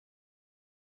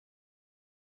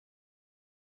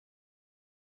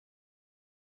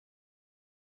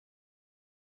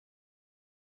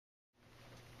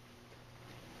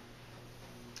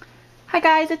Hi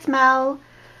guys, it's Mel.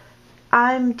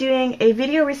 I'm doing a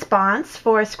video response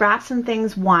for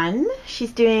scrapsandthings1.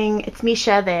 It's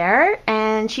Mesha there,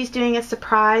 and she's doing a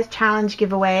surprise challenge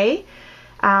giveaway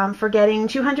for getting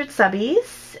 200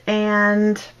 subbies.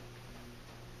 And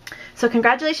so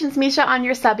congratulations, Mesha, on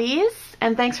your subbies,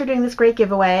 and thanks for doing this great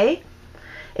giveaway.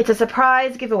 It's a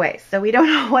surprise giveaway, so we don't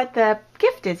know what the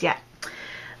gift is yet.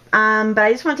 But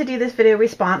I just want to do this video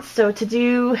response. So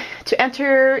to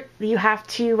enter, you have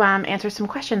to answer some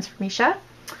questions for Mesha.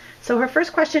 So her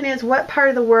first question is, what part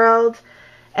of the world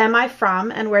am I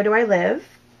from and where do I live?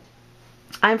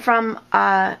 I'm from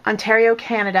Ontario,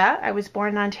 Canada. I was born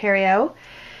in Ontario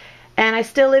and I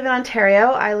still live in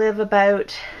Ontario. I live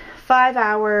about 5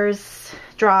 hours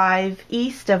drive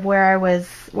east of where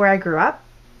I grew up,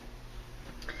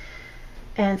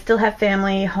 and still have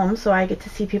family home, so I get to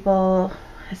see people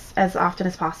as often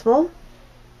as possible.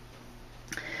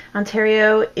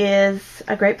 Ontario is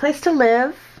a great place to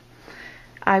live.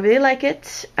 I really like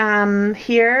it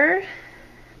here,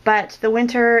 but the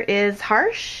winter is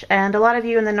harsh, and a lot of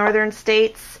you in the northern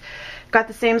states got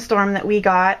the same storm that we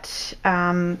got,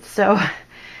 so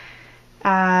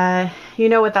you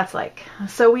know what that's like.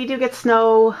 So we do get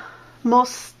snow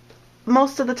most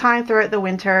of the time throughout the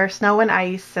winter, snow and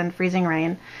ice and freezing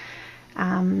rain.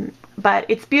 But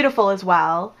it's beautiful as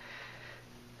well,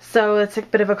 so it's a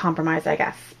bit of a compromise, I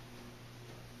guess.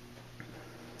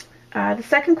 The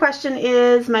second question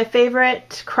is my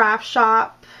favorite craft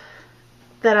shop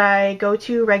that I go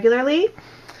to regularly.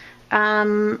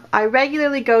 I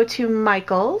regularly go to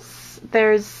Michael's.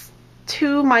 There's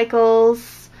two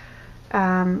Michael's,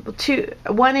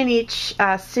 one in each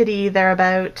city. They're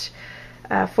about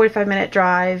 45-minute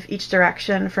drive each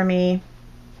direction for me.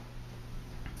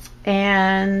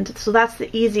 And so that's the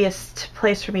easiest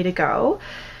place for me to go.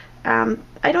 I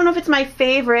don't know if it's my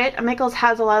favorite. Michael's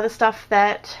has a lot of the stuff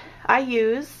that I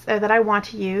use, that I want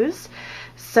to use,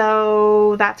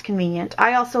 so that's convenient.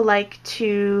 I also like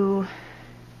to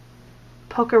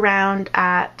poke around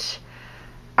at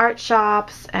art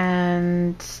shops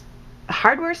and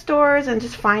hardware stores and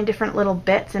just find different little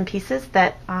bits and pieces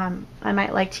that I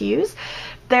might like to use.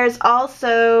 There's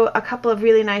also a couple of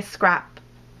really nice scrap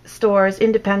stores,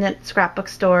 independent scrapbook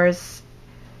stores,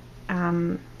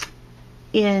 in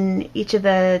each of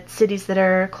the cities that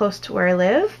are close to where I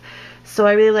live. So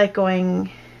I really like going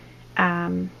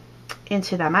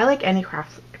into them. I like any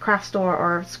craft store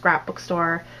or scrapbook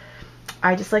store.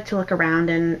 I just like to look around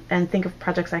and think of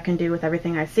projects I can do with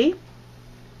everything I see.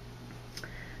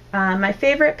 My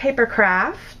favorite paper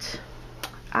craft,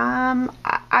 the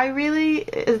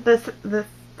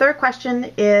third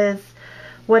question is,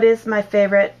 what is my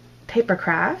favorite paper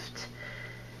craft?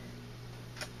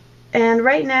 And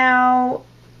right now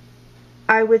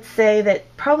I would say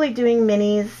that probably doing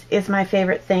minis is my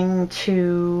favorite thing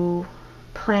to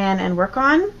plan and work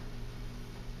on.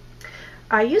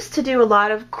 I used to do a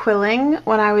lot of quilling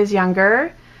when I was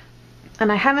younger,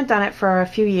 and I haven't done it for a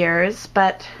few years,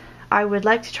 but I would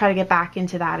like to try to get back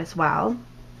into that as well.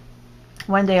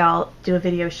 One day I'll do a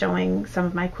video showing some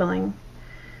of my quilling.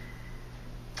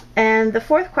 And the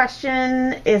fourth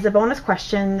question is a bonus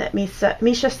question that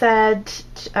Mesha said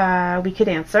we could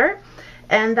answer.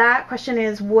 And that question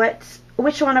is,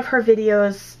 which one of her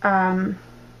videos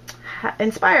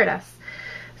inspired us?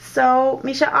 So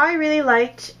Mesha, I really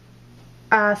liked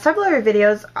several of your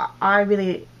videos. I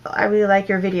really like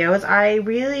your videos. I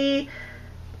really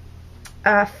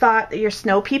thought that your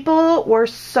snow people were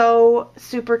so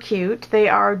super cute. They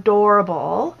are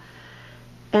adorable.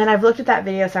 And I've looked at that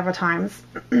video several times.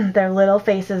 Their little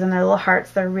faces and their little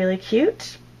hearts, they're really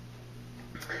cute.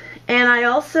 And I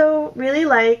also really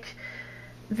like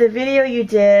the video you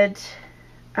did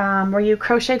where you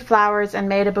crocheted flowers and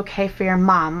made a bouquet for your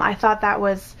mom. I thought that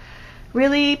was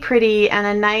really pretty and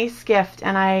a nice gift.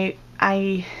 And I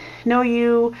know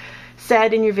you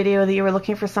said in your video that you were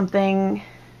looking for something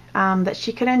that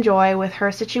she could enjoy with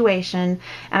her situation,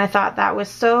 and I thought that was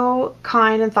so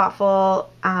kind and thoughtful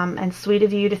and sweet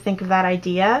of you to think of that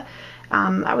idea.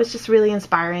 That was just really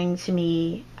inspiring to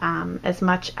me, as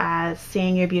much as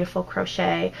seeing your beautiful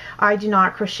crochet. I do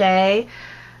not crochet.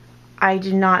 I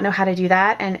do not know how to do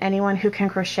that, and anyone who can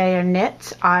crochet or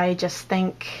knit, I just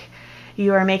think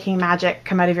you are making magic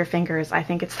come out of your fingers. I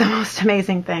think it's the most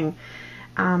amazing thing.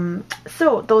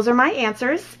 So those are my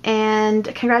answers, and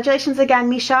congratulations again,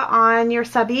 Mesha, on your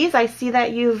subbies. I see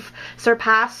that you've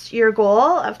surpassed your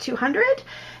goal of 200,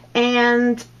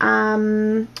 and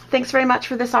thanks very much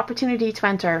for this opportunity to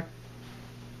enter.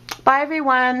 Bye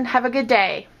everyone, have a good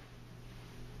day.